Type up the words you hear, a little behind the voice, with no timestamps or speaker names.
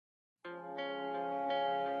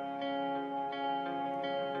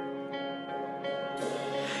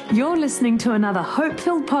You're listening to another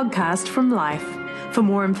hope-filled podcast from Life. For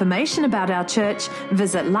more information about our church,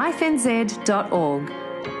 visit lifenz.org. Are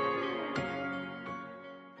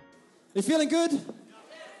you feeling good?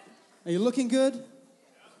 Are you looking good?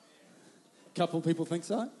 A couple people think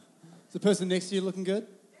so. Is the person next to you looking good?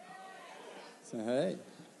 Say, hey,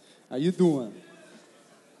 how you doing?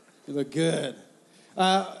 You look good.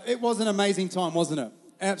 It was an amazing time, wasn't it?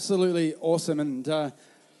 Absolutely awesome. And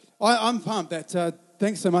I'm pumped that,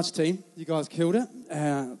 thanks so much, team. You guys killed it.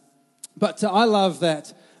 But I love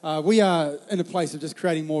that we are in a place of just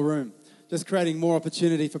creating more room, just creating more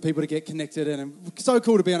opportunity for people to get connected in. And it's so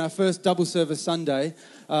cool to be on our first double service Sunday,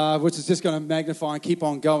 which is just going to magnify and keep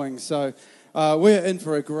on going. So we're in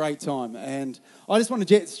for a great time. And I just want to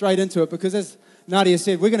get straight into it because as Nadia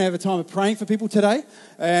said, we're going to have a time of praying for people today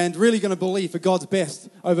and really going to believe for God's best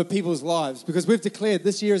over people's lives because we've declared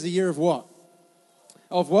this year is a year of what?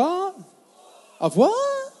 Of what? Of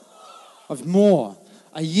what? Of more.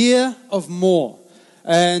 A year of more.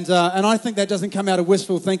 And I think that doesn't come out of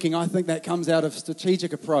wishful thinking. I think that comes out of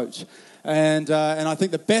strategic approach. And I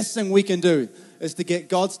think the best thing we can do is to get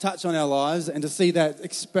God's touch on our lives and to see that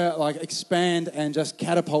expand and just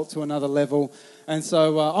catapult to another level. And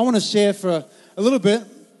so I want to share for a little bit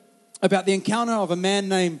about the encounter of a man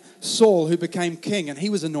named Saul who became king, and he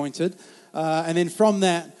was anointed. And then from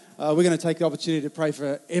that, we're going to take the opportunity to pray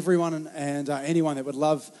for everyone and anyone that would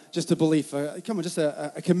love just to believe for, just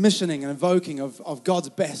a commissioning and invoking of God's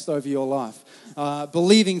best over your life.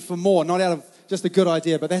 Believing for more, not out of just a good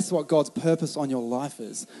idea, but that's what God's purpose on your life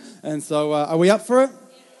is. And so are we up for it?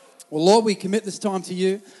 Well, Lord, we commit this time to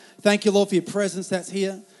you. Thank you, Lord, for your presence that's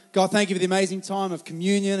here. God, thank you for the amazing time of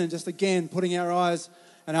communion and just again putting our eyes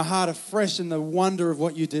and our heart afresh in the wonder of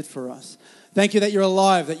what you did for us. Thank you that you're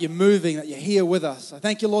alive, that you're moving, that you're here with us. I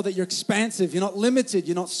thank you, Lord, that you're expansive. You're not limited.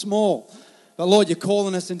 You're not small. But, Lord, you're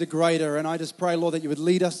calling us into greater. And I just pray, Lord, that you would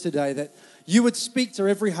lead us today, that you would speak to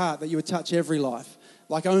every heart, that you would touch every life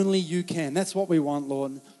like only you can. That's what we want,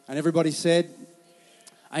 Lord. And everybody said,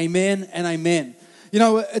 amen and amen. You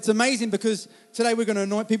know, it's amazing because today we're going to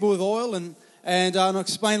anoint people with oil, and I'll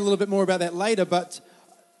explain a little bit more about that later. But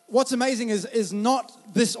what's amazing is not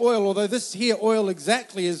this oil, although this here oil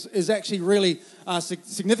exactly is actually really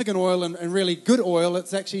significant oil and really good oil.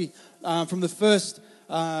 It's actually from the first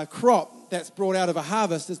crop that's brought out of a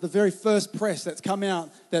harvest. It's the very first press that's come out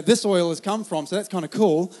that this oil has come from. So that's kind of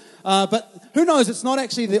cool. But who knows? It's not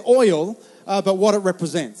actually the oil, but what it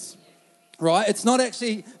represents. Right? It's not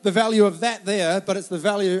actually the value of that there, but it's the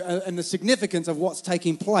value and the significance of what's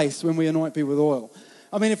taking place when we anoint people with oil.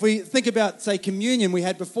 I mean, if we think about, say, communion we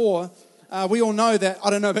had before, we all know that, I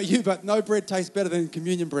don't know about you, but no bread tastes better than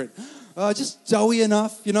communion bread. Just doughy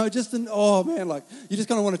enough, you know, oh man, like, you just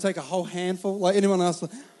kind of want to take a whole handful, like anyone else.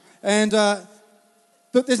 And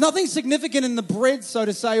but there's nothing significant in the bread, so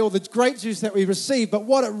to say, or the grape juice that we receive, but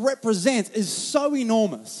what it represents is so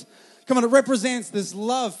enormous. Come on, it represents this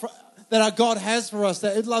love that our God has for us,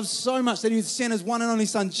 that it loves so much that he sent his one and only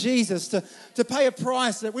son, Jesus, to pay a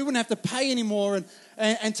price that we wouldn't have to pay anymore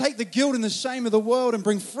and take the guilt and the shame of the world and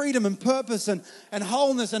bring freedom and purpose and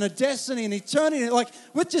wholeness and a destiny and eternity. Like,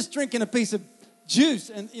 we're just drinking a piece of juice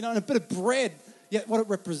and a bit of bread, yet what it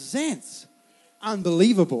represents,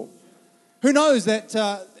 unbelievable. Who knows that,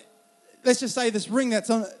 let's just say this ring that's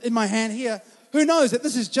in my hand here, who knows that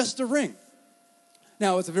this is just a ring?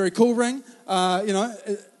 Now, it's a very cool ring,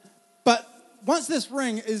 but once this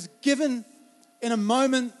ring is given in a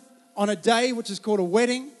moment on a day which is called a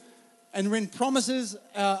wedding, and when promises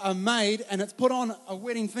are made and it's put on a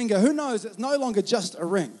wedding finger, who knows, it's no longer just a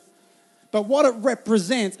ring. But what it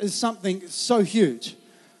represents is something so huge,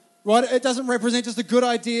 right? It doesn't represent just a good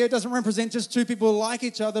idea. It doesn't represent just two people who like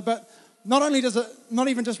each other, but not only does it not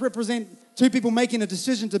even just represent two people making a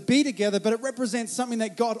decision to be together, but it represents something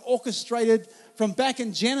that God orchestrated from back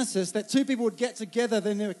in Genesis, that two people would get together,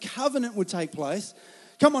 then a covenant would take place.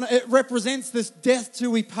 Come on, it represents this death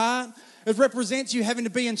till we part. It represents you having to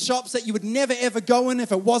be in shops that you would never ever go in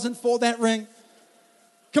if it wasn't for that ring.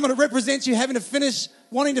 Come on, it represents you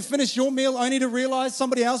wanting to finish your meal only to realize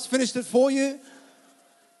somebody else finished it for you.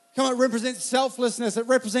 Come on, it represents selflessness. It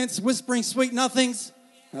represents whispering sweet nothings.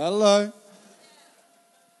 Hello.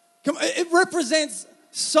 Come on, it represents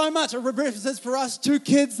so much. It represents for us two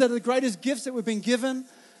kids that are the greatest gifts that we've been given.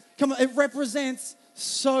 Come on, it represents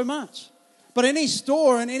so much. But any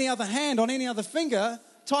store in any other hand, on any other finger,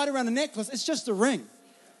 tied around a necklace, it's just a ring.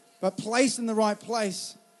 But placed in the right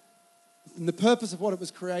place, and the purpose of what it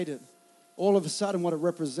was created, all of a sudden what it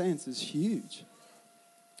represents is huge.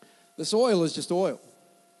 This oil is just oil.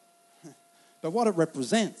 But what it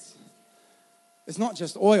represents, it's not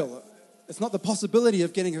just oil. It's not the possibility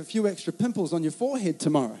of getting a few extra pimples on your forehead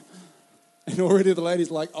tomorrow. And already the lady's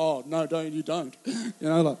like, oh, no, you don't. You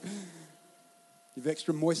know, like, you've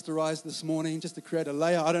extra moisturized this morning just to create a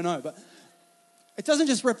layer. I don't know. But it doesn't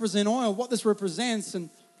just represent oil. What this represents, and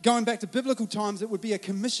going back to biblical times, it would be a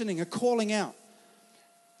commissioning, a calling out.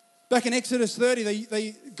 Back in Exodus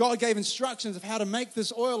 30, God gave instructions of how to make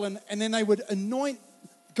this oil, and then they would anoint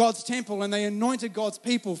God's temple, and they anointed God's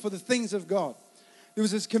people for the things of God. There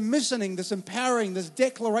was this commissioning, this empowering, this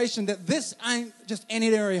declaration that this ain't just any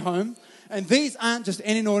ordinary home, and these aren't just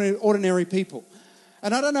any ordinary people.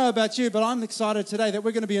 And I don't know about you, but I'm excited today that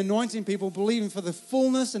we're going to be anointing people, believing for the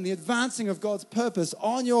fullness and the advancing of God's purpose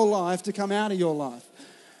on your life to come out of your life.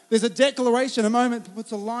 There's a declaration, a moment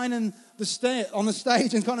puts a line on the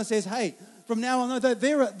stage and kind of says, hey, from now on,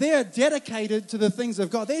 they're dedicated to the things of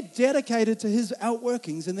God. They're dedicated to His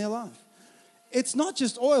outworkings in their life. It's not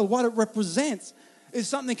just oil. What it represents is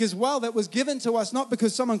something as well that was given to us, not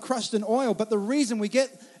because someone crushed an oil, but the reason we get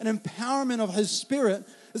an empowerment of His Spirit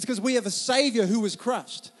is because we have a Savior who was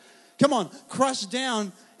crushed. Come on, crushed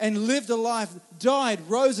down and lived a life, died,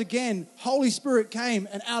 rose again, Holy Spirit came,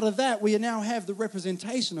 and out of that we now have the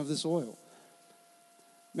representation of this oil.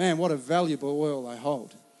 Man, what a valuable oil I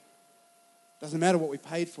hold. Doesn't matter what we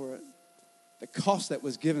paid for it. The cost that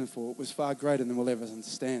was given for it was far greater than we'll ever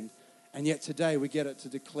understand. And yet today we get it to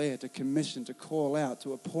declare, to commission, to call out,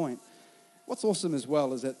 to appoint. What's awesome as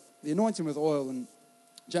well is that the anointing with oil in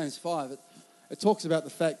James 5, it talks about the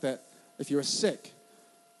fact that if you're sick,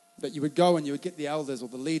 that you would go and you would get the elders or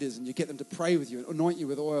the leaders and you get them to pray with you and anoint you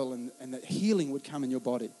with oil, and that healing would come in your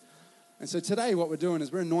body. And so today what we're doing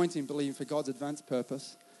is we're anointing, believing for God's advanced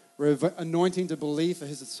purpose. We're anointing to believe for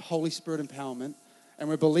His Holy Spirit empowerment. And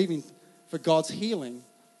we're believing for God's healing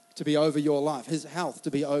to be over your life, His health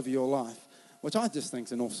to be over your life, which I just think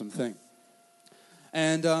is an awesome thing.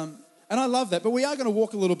 And I love that. But we are going to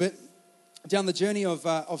walk a little bit down the journey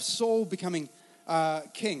of Saul becoming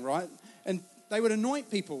king, right? And they would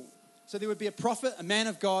anoint people. So there would be a prophet, a man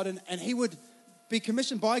of God, and he would be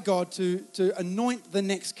commissioned by God to anoint the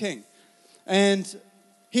next king. And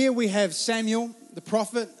here we have Samuel, the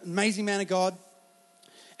prophet, amazing man of God.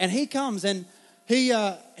 And he comes and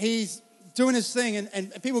he's doing his thing,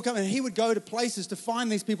 and people come, and he would go to places to find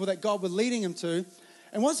these people that God was leading him to.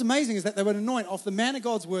 And what's amazing is that they would anoint, off the man of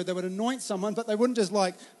God's word, they would anoint someone, but they wouldn't just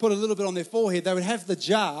like put a little bit on their forehead. They would have the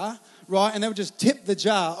jar, right, and they would just tip the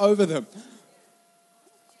jar over them.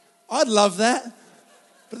 I'd love that.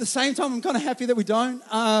 But at the same time, I'm kind of happy that we don't,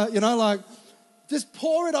 just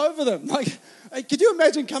pour it over them. Like, could you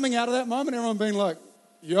imagine coming out of that moment, everyone being like,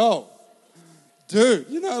 yo, dude,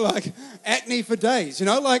 acne for days,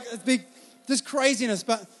 it'd be this craziness,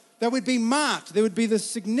 but that would be marked. There would be this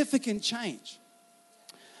significant change.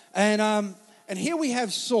 And here we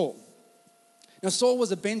have Saul. Now, Saul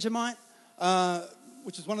was a Benjamite,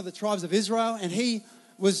 which is one of the tribes of Israel, and he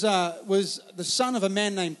was the son of a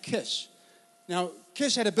man named Kish. Now,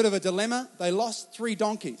 Kish had a bit of a dilemma. They lost 3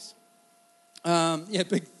 donkeys.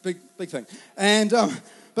 Big thing. And but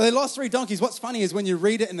they lost 3 donkeys. What's funny is when you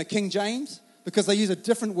read it in the King James, because they use a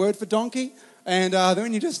different word for donkey, and then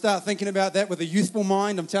when you just start thinking about that with a youthful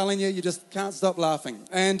mind, I'm telling you, you just can't stop laughing.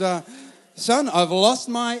 And son, I've lost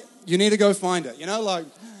you need to go find it.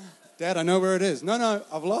 Dad, I know where it is. No,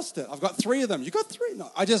 I've lost it. I've got 3 of them. You got 3?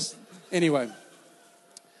 No, anyway.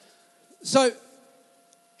 So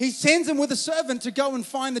he sends him with a servant to go and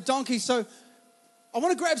find the donkey. So I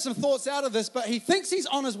want to grab some thoughts out of this, but he thinks he's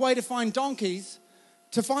on his way to find donkeys,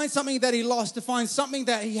 to find something that he lost, to find something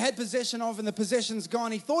that he had possession of and the possession's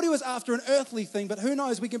gone. He thought he was after an earthly thing, but who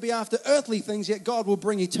knows, we can be after earthly things, yet God will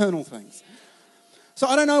bring eternal things. So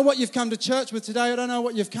I don't know what you've come to church with today. I don't know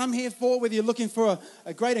what you've come here for, whether you're looking for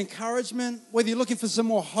a great encouragement, whether you're looking for some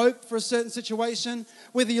more hope for a certain situation,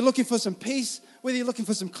 whether you're looking for some peace, whether you're looking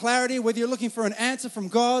for some clarity, whether you're looking for an answer from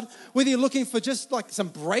God, whether you're looking for just like some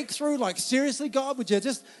breakthrough, like seriously, God, would you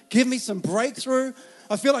just give me some breakthrough?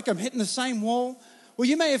 I feel like I'm hitting the same wall. Well,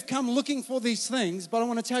 you may have come looking for these things, but I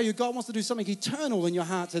want to tell you, God wants to do something eternal in your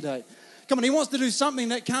heart today. Come on, He wants to do something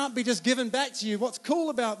that can't be just given back to you. What's cool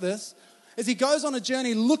about this is He goes on a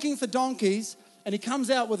journey looking for donkeys, and He comes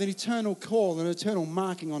out with an eternal call, an eternal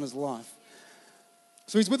marking on His life.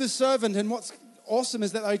 So He's with His servant, and what's awesome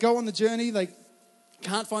is that they go on the journey, they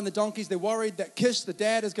can't find the donkeys, they're worried that Kish, the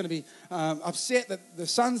dad, is going to be upset that the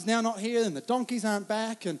son's now not here and the donkeys aren't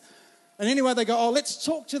back. And anyway, they go, let's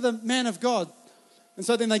talk to the man of God. And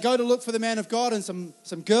so then they go to look for the man of God, and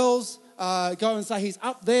some girls go and say, he's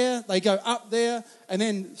up there. They go up there, and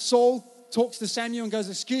then Saul talks to Samuel and goes,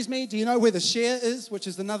 excuse me, do you know where the shear is, which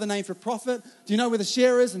is another name for prophet? Do you know where the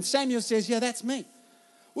shear is? And Samuel says, yeah, that's me.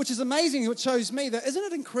 which is amazing. It shows me that, isn't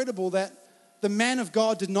it incredible that the man of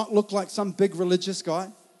God did not look like some big religious guy?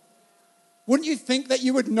 Wouldn't you think that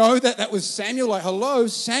you would know that that was Samuel? Like, hello,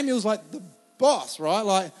 Samuel's like the boss, right?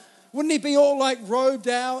 Like, wouldn't he be all like robed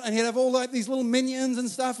out and he'd have all like these little minions and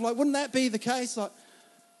stuff? Like, wouldn't that be the case? Like,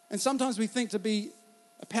 and sometimes we think to be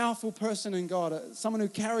a powerful person in God, someone who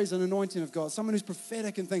carries an anointing of God, someone who's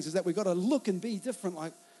prophetic and things, is that we've got to look and be different.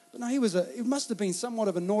 Like, but no, he must have been somewhat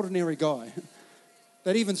of an ordinary guy.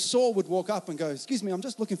 That even Saul would walk up and go, excuse me, I'm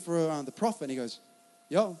just looking for the prophet. And he goes,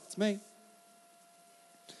 yo, it's me.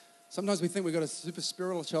 Sometimes we think we've got to super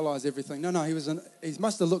spiritualize everything. No, he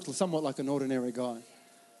must have looked somewhat like an ordinary guy.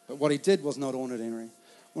 But what he did was not ordinary. I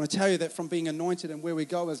want to tell you that from being anointed and where we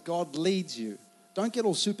go as God leads you, don't get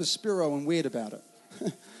all super spiro and weird about it.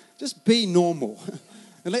 Just be normal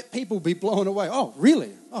and let people be blown away. Oh,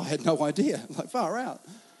 really? Oh, I had no idea. Like, far out.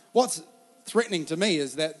 What's threatening to me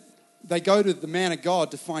is that they go to the man of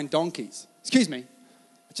God to find donkeys. Excuse me.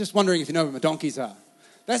 Just wondering if you know where my donkeys are.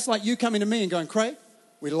 That's like you coming to me and going, Craig,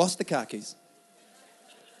 we lost the car keys.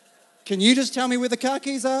 Can you just tell me where the car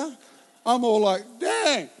keys are? I'm all like,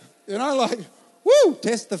 dang. You know, like, woo,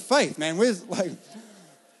 test the faith, man.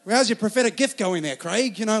 How's your prophetic gift going there,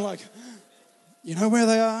 Craig? You know, like, you know where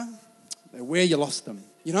they are? They're where you lost them.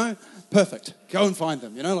 You know? Perfect. Go and find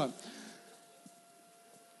them. You know, like.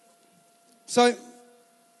 So,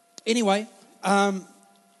 anyway,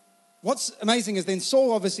 what's amazing is then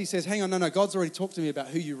Saul obviously says, hang on, no, God's already talked to me about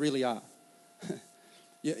who you really are.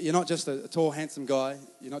 You're not just a tall, handsome guy.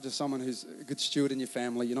 You're not just someone who's a good steward in your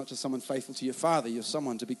family. You're not just someone faithful to your father. You're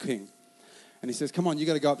someone to be king. And he says, come on, you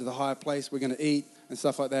got to go up to the higher place. We're going to eat and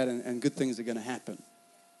stuff like that, and good things are going to happen.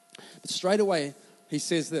 But straight away, he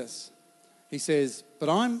says this. He says, but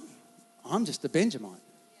I'm just a Benjamite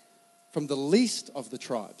from the least of the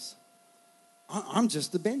tribes. I'm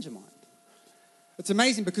just a Benjamite. It's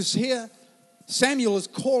amazing because here Samuel is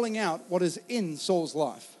calling out what is in Saul's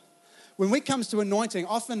life. When it comes to anointing,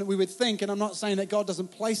 often we would think, and I'm not saying that God doesn't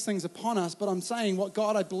place things upon us, but I'm saying what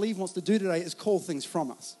God, I believe, wants to do today is call things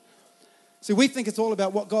from us. See, we think it's all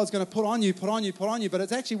about what God's going to put on you, but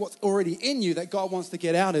it's actually what's already in you that God wants to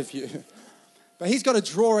get out of you. But he's got to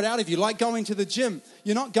draw it out of you, like going to the gym.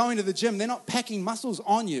 You're not going to the gym. They're not packing muscles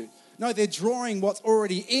on you. No, they're drawing what's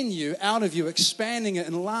already in you out of you, expanding it,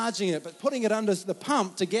 enlarging it, but putting it under the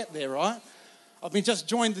pump to get there, right? I've been just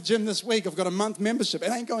joined the gym this week. I've got a month membership. It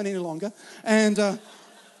ain't going any longer. But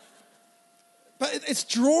it's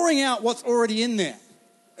drawing out what's already in there.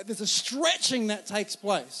 There's a stretching that takes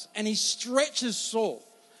place, and he stretches Saul.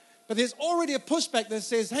 But there's already a pushback that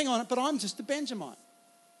says, hang on, but I'm just a Benjamite.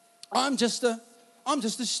 I'm just a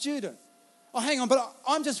student. Oh, hang on, but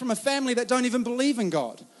I'm just from a family that don't even believe in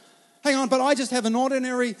God. Hang on, but I just have an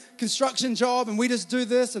ordinary construction job and we just do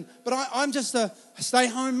this. But I'm just a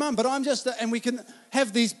stay-home mum. But and we can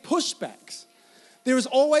have these pushbacks. There is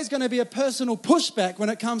always going to be a personal pushback when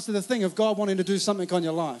it comes to the thing of God wanting to do something on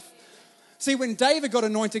your life. See, when David got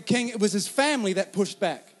anointed king, it was his family that pushed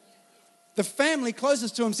back. The family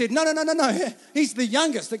closest to him said, no. He's the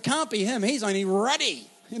youngest. It can't be him. He's only ruddy,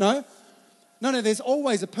 you know. No, there's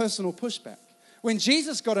always a personal pushback. When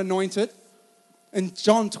Jesus got anointed, in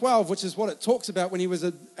John 12, which is what it talks about when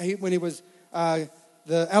the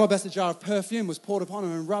alabaster jar of perfume was poured upon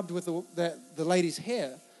him and rubbed with the lady's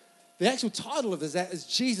hair. The actual title of that is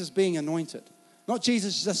Jesus being anointed, not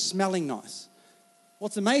Jesus just smelling nice.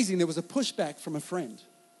 What's amazing, there was a pushback from a friend.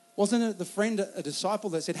 Wasn't it the friend, a disciple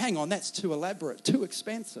that said, hang on, that's too elaborate, too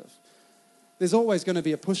expensive. There's always going to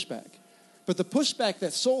be a pushback. But the pushback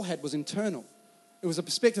that Saul had was internal. It was a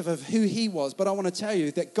perspective of who he was. But I want to tell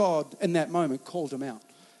you that God, in that moment, called him out.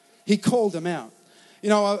 He called him out. You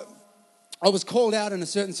know, I was called out in a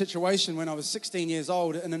certain situation when I was 16 years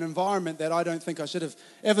old in an environment that I don't think I should have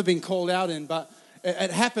ever been called out in. But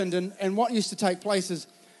it happened. And what used to take place is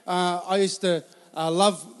I used to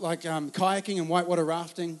love kayaking and whitewater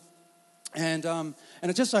rafting. And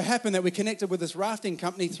it just so happened that we connected with this rafting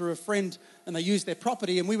company through a friend, and they used their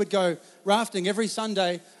property. And we would go rafting every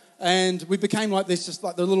Sunday. And we became like this, just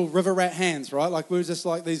like the little river rat hands, right? Like we were just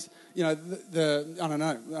like these, you know,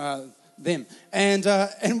 them.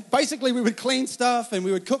 And basically we would clean stuff and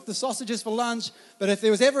we would cook the sausages for lunch. But if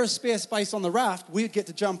there was ever a spare space on the raft, we'd get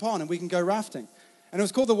to jump on and we can go rafting. And it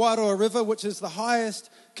was called the Wairoa River, which is the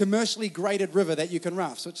highest commercially graded river that you can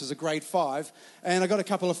raft, which is a grade 5. And I got a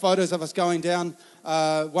couple of photos of us going down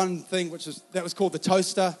one thing, that was called the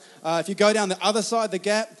Toaster. If you go down the other side of the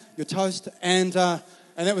gap, you're toast.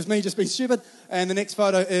 And that was me just being stupid. And the next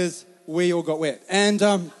photo is we all got wet. And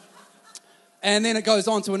then it goes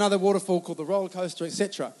on to another waterfall called the roller coaster,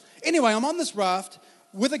 etc. Anyway, I'm on this raft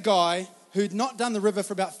with a guy who'd not done the river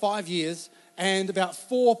for about 5 years and about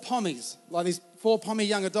 4 pommies, like these 4 pommy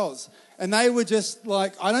young adults. And they were just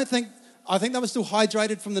like, I think they were still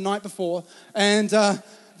hydrated from the night before. And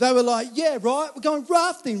they were like, yeah, right, we're going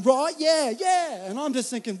rafting, right? Yeah. And I'm just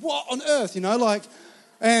thinking, what on earth,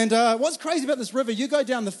 And what's crazy about this river, you go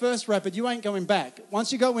down the first rapid, you ain't going back.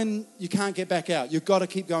 Once you go in, you can't get back out. You've got to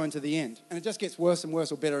keep going to the end. And it just gets worse and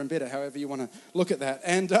worse, or better and better, however you want to look at that.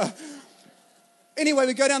 And anyway,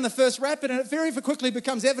 we go down the first rapid, and it very quickly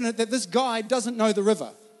becomes evident that this guy doesn't know the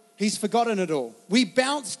river. He's forgotten it all. We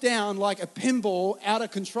bounce down like a pinball, out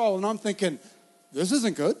of control, and I'm thinking, this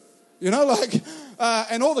isn't good. And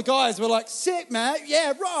all the guys were like, sick, man.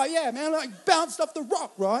 Yeah, right, yeah, man. Like, bounced off the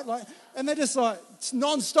rock, right? Like, and they're just like, it's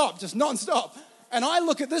non-stop. And I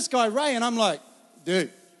look at this guy, Ray, and I'm like,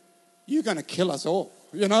 dude, you're going to kill us all.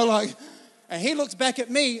 And he looks back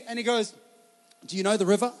at me, and he goes, do you know the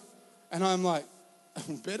river? And I'm like,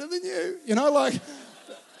 I'm better than you.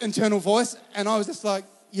 Internal voice. And I was just like,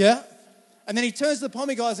 yeah. And then he turns to the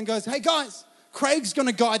pommy guys and goes, hey, guys, Craig's going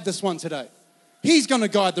to guide this one today. He's going to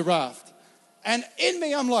guide the raft. And in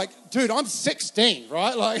me, I'm like, dude, I'm 16,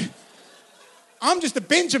 right? Like, I'm just a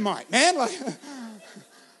Benjamite, man. Like,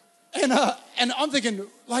 and I'm thinking,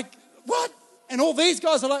 like, what? And all these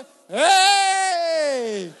guys are like,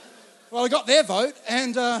 hey! Well, I got their vote,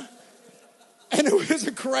 and it was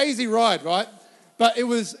a crazy ride, right? But it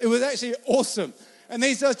was actually awesome. And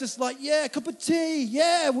these guys just like, yeah, cup of tea,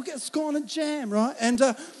 yeah, we'll get scone and jam, right? And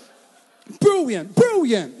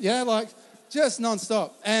brilliant, yeah, like just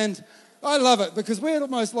nonstop. And I love it because we're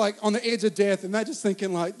almost like on the edge of death, and they're just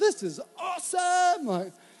thinking like, this is awesome,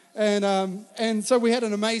 like, and so we had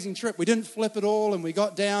an amazing trip. We didn't flip at all, and we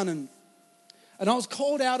got down, and I was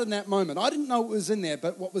called out in that moment. I didn't know what was in there,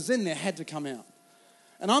 but what was in there had to come out.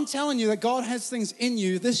 And I'm telling you that God has things in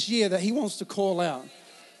you this year that He wants to call out.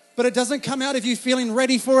 But it doesn't come out of you feeling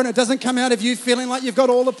ready for it. It doesn't come out of you feeling like you've got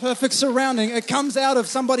all the perfect surrounding. It comes out of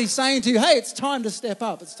somebody saying to you, hey, it's time to step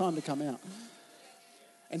up. It's time to come out.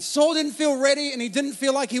 And Saul didn't feel ready, and he didn't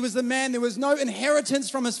feel like he was the man. There was no inheritance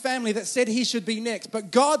from his family that said he should be next.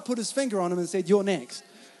 But God put His finger on him and said, you're next.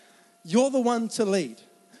 You're the one to lead.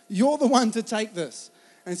 You're the one to take this.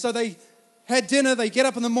 And so they had dinner. They get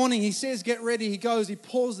up in the morning. He says, get ready. He goes. He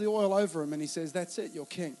pours the oil over him, and he says, that's it. You're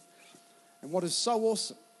king. And what is so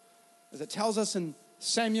awesome is it tells us in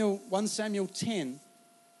 1 Samuel 10,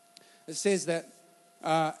 it says that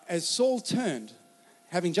as Saul turned,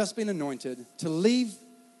 having just been anointed, to leave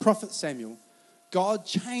prophet Samuel, God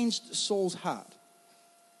changed Saul's heart,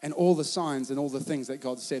 and all the signs and all the things that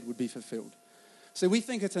God said would be fulfilled. So we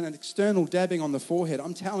think it's an external dabbing on the forehead.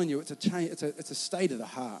 I'm telling you, it's a change. It's a state of the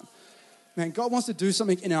heart. Man, God wants to do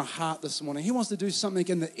something in our heart this morning. He wants to do something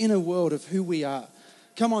in the inner world of who we are.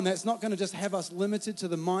 Come on, that's not going to just have us limited to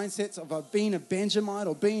the mindsets of being a Benjamite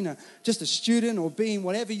or being just a student or being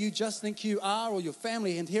whatever you just think you are or your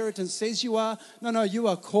family inheritance says you are. No, you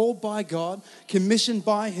are called by God, commissioned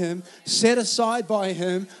by Him, set aside by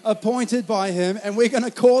Him, appointed by Him, and we're going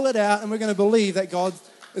to call it out, and we're going to believe that God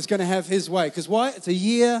is going to have His way. Because why? It's a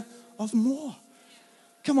year of more.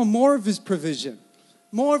 Come on, more of His provision,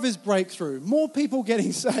 more of His breakthrough, more people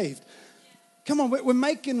getting saved. Come on, we're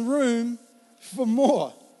making room for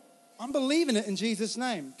more. I'm believing it in Jesus'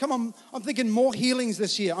 name. Come on, I'm thinking more healings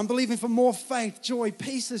this year. I'm believing for more faith, joy,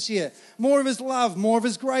 peace this year. More of His love, more of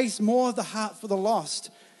His grace, more of the heart for the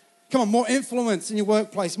lost. Come on, more influence in your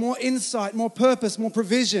workplace, more insight, more purpose, more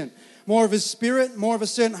provision, more of His Spirit, more of a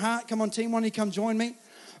certain heart. Come on, team, why don't you come join me?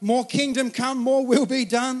 More kingdom come, more will be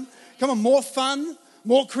done. Come on, more fun,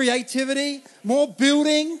 more creativity, more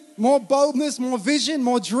building, more boldness, more vision,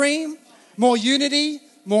 more dream, more unity,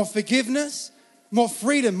 more forgiveness, more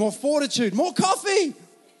freedom, more fortitude, more coffee,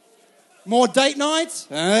 more date nights,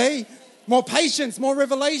 hey, more patience, more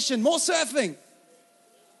revelation, more surfing.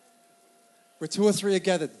 Where 2 or 3 are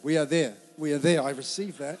gathered, we are there. We are there. I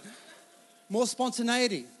receive that. More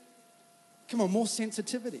spontaneity. Come on, more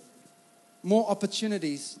sensitivity. More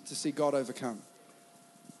opportunities to see God overcome.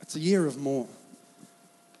 It's a year of more.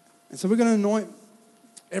 And so we're going to anoint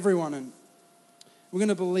everyone, and we're going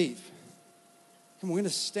to believe. And we're going to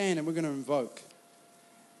stand and we're going to invoke.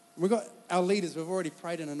 We've got our leaders. We've already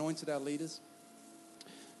prayed and anointed our leaders.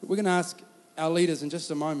 But we're going to ask our leaders in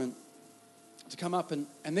just a moment to come up, and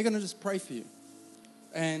they're going to just pray for you.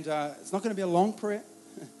 And it's not going to be a long prayer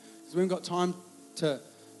because we haven't got time to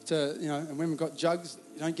and when we've got jugs,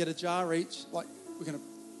 you don't get a jar each. Like, we're going to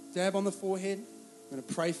dab on the forehead. We're going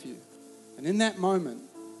to pray for you. And in that moment,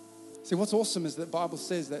 see, what's awesome is that the Bible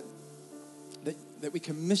says that we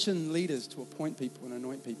commission leaders to appoint people and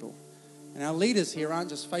anoint people. And our leaders here aren't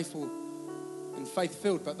just faithful and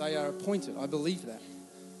faith-filled, but they are appointed. I believe that.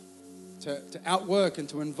 To outwork and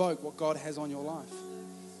to invoke what God has on your life.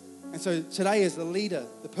 And so today, as the leader,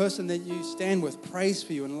 the person that you stand with prays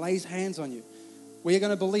for you and lays hands on you, we are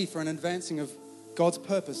going to believe for an advancing of God's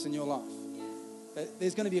purpose in your life. That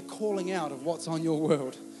there's going to be a calling out of what's on your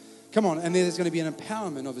world. Come on, and there's going to be an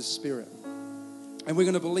empowerment of His Spirit. And we're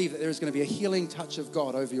going to believe that there is going to be a healing touch of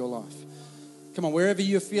God over your life. Come on, wherever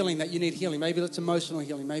you're feeling that you need healing, maybe it's emotional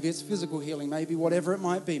healing, maybe it's physical healing, maybe whatever it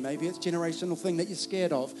might be, maybe it's generational thing that you're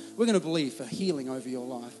scared of, we're going to believe for healing over your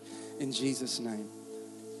life in Jesus' name.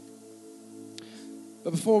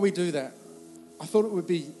 But before we do that, I thought it would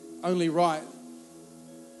be only right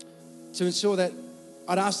to ensure that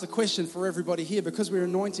I'd ask the question for everybody here, because we're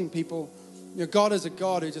anointing people. You know, God is a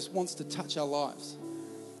God who just wants to touch our lives.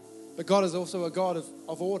 But God is also a God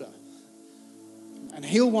of order. And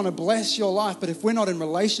He'll want to bless your life, but if we're not in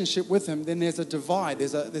relationship with Him, then there's a divide,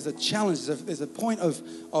 there's a challenge, there's a point of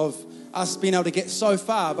us being able to get so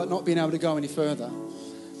far, but not being able to go any further.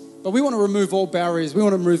 But we want to remove all barriers. We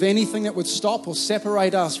want to remove anything that would stop or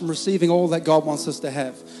separate us from receiving all that God wants us to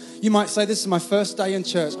have. You might say, this is my first day in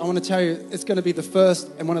church. I want to tell you, it's going to be the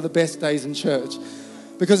first and one of the best days in church.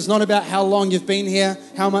 Because it's not about how long you've been here,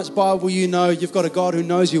 how much Bible you know. You've got a God who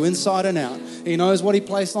knows you inside and out. He knows what He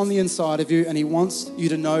placed on the inside of you, and He wants you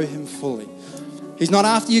to know Him fully. He's not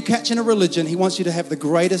after you catching a religion. He wants you to have the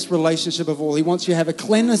greatest relationship of all. He wants you to have a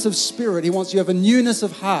cleanness of spirit. He wants you to have a newness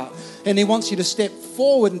of heart. And He wants you to step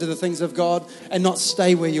forward into the things of God and not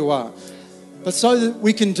stay where you are. But so that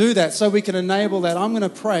we can do that, so we can enable that, I'm going to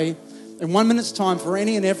pray in 1 minute's time for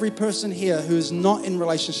any and every person here who is not in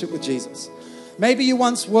relationship with Jesus. Maybe you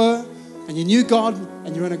once were, and you knew God,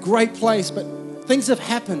 and you're in a great place, but things have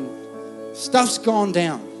happened. Stuff's gone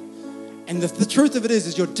down. And the truth of it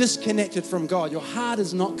is you're disconnected from God. Your heart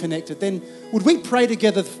is not connected. Then would we pray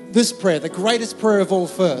together this prayer, the greatest prayer of all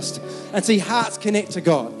first, and see hearts connect to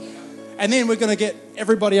God? And then we're going to get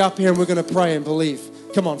everybody up here and we're going to pray and believe.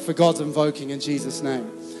 Come on, for God's invoking in Jesus' name.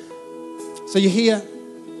 So you're here.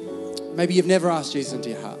 Maybe you've never asked Jesus into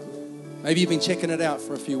your heart. Maybe you've been checking it out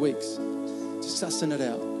for a few weeks. Just sussing it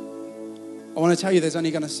out. I want to tell you there's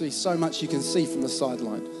only going to be so much you can see from the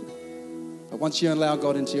sideline. But once you allow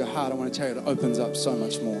God into your heart, I want to tell you it opens up so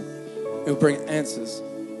much more. It'll bring answers.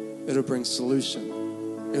 It'll bring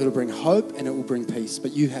solution. It'll bring hope and it will bring peace.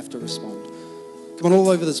 But you have to respond. Come on, all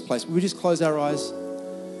over this place. Will we just close our eyes?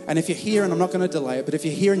 And if you're here, and I'm not going to delay it, but if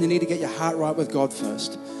you're here and you need to get your heart right with God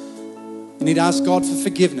first, you need to ask God for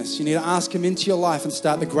forgiveness. You need to ask Him into your life and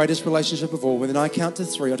start the greatest relationship of all. When I count to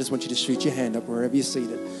 3, I just want you to shoot your hand up wherever you're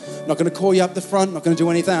seated. I'm not going to call you up the front. I'm not going to do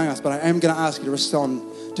anything else, but I am going to ask you to respond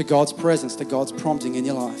to God's presence, to God's prompting in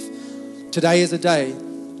your life. Today is a day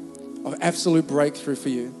of absolute breakthrough for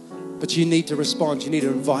you, but you need to respond. You need to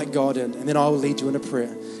invite God in, and then I will lead you in a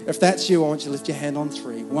prayer. If that's you, I want you to lift your hand on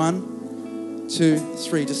 3. 1, 2,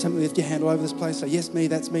 3. Just simply lift your hand all over this place. Say, yes, me,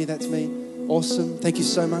 that's me, that's me. Awesome. Thank you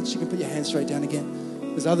so much. You can put your hand straight down again.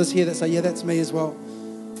 There's others here that say, yeah, that's me as well.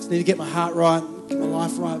 Just need to get my heart right, get my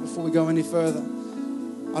life right before we go any further.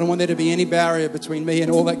 I don't want there to be any barrier between me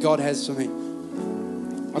and all that God has for me.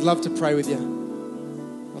 I'd love to pray with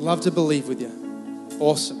you. I'd love to believe with you.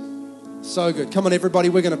 Awesome. So good. Come on, everybody.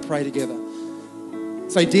 We're going to pray together.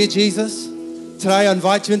 Say, dear Jesus, today I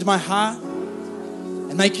invite you into my heart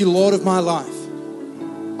and make you Lord of my life.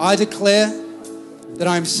 I declare that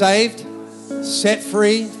I'm saved, set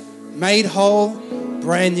free, made whole,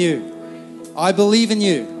 brand new. I believe in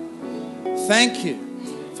you. Thank you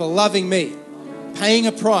for loving me, paying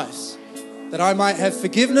a price that I might have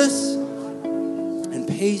forgiveness and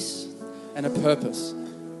peace and a purpose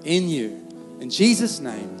in you. In Jesus'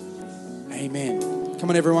 name, amen. Come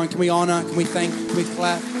on, everyone. Can we honor? Can we thank? Can we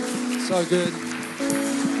clap? So good.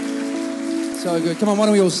 So good. Come on, why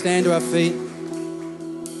don't we all stand to our feet?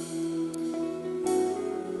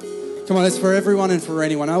 Come on, it's for everyone and for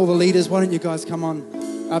anyone. All the leaders, why don't you guys come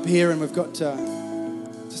on up here, and we've got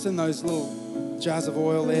just in those little jars of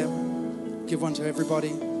oil there. Give one to everybody.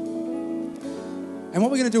 And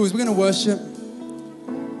what we're going to do is we're going to worship.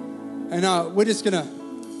 And we're just going to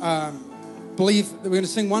believe that we're going to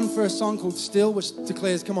sing one first song called Still, which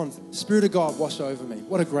declares, come on, Spirit of God, wash over me.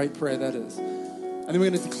 What a great prayer that is. And then we're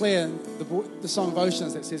going to declare the song of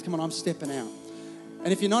Oceans that says, come on, I'm stepping out.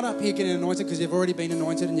 And if you're not up here getting anointed because you've already been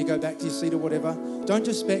anointed and you go back to your seat or whatever, don't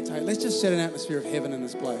just spectate. Let's just set an atmosphere of heaven in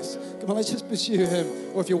this place. Come on, let's just pursue Him.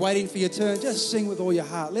 Or if you're waiting for your turn, just sing with all your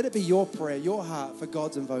heart. Let it be your prayer, your heart for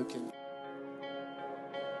God's invoking.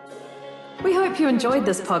 We hope you enjoyed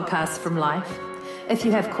this podcast from Life. If you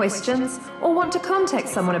have questions or want to contact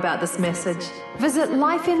someone about this message, visit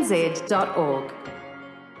lifenz.org.